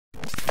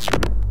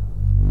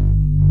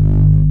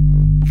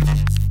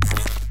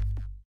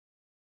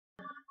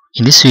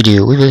In this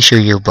video, we will show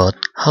you about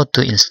how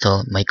to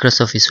install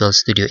Microsoft Visual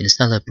Studio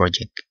Installer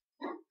project.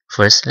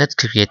 First, let's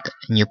create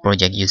a new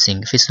project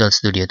using Visual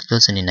Studio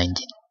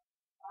 2019.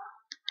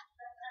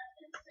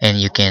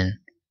 And you can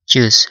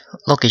choose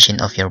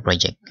location of your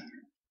project.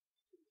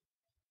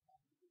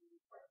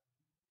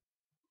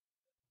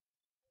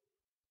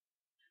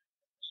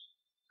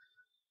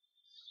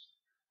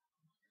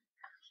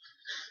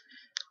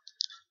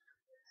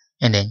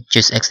 And then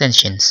choose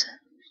extensions.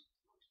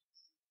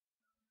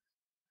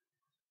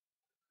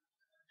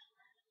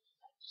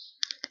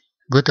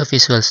 Go to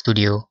Visual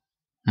Studio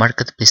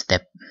Marketplace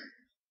tab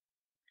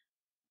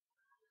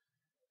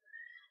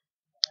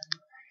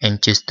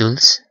and choose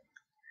Tools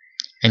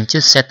and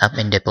choose Setup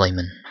and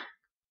Deployment.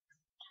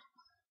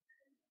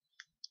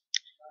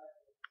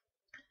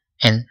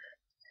 And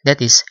that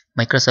is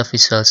Microsoft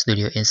Visual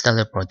Studio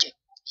Installer project.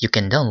 You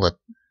can download.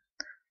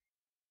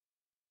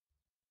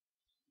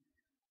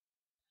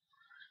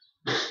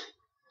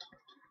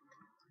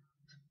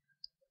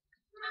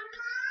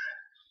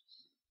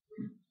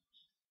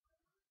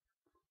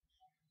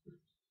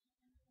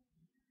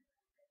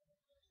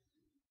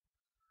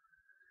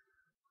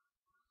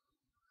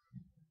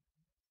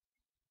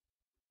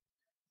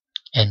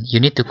 And you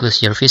need to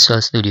close your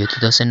Visual Studio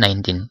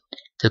 2019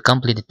 to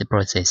complete the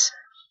process.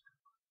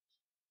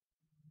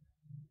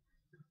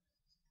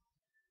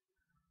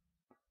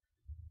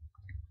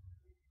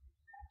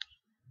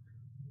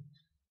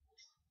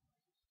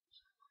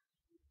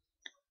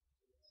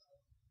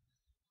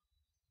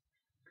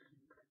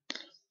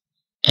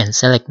 And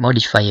select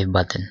Modify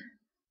button.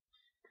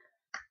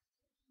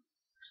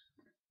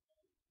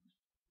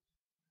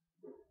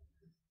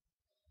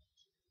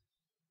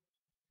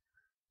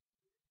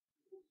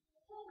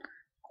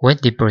 Wait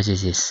the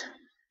processes.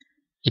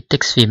 It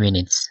takes few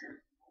minutes.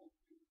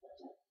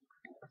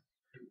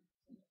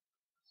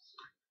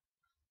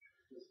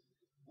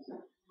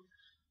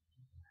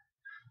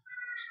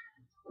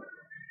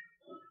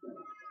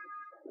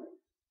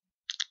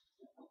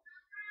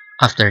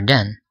 After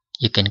done,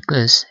 you can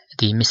close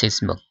the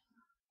message box.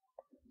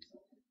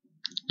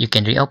 You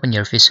can reopen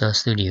your Visual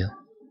Studio.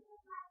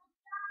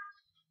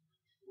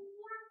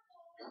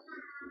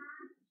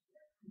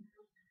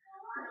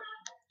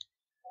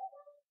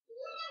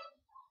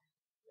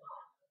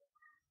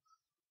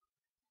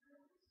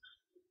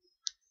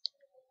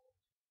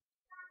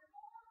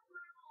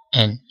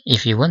 And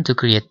if you want to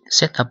create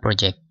setup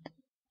project,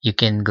 you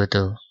can go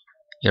to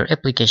your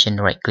application,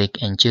 right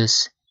click and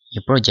choose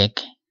new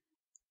project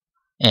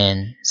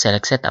and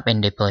select setup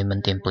and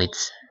deployment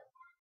templates.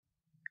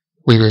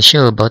 We will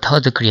show about how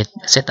to create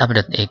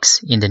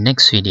setup.x in the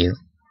next video.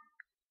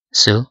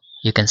 So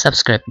you can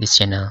subscribe this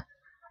channel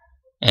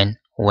and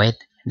wait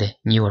the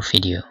newer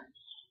video.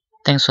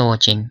 Thanks for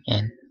watching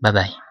and bye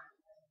bye.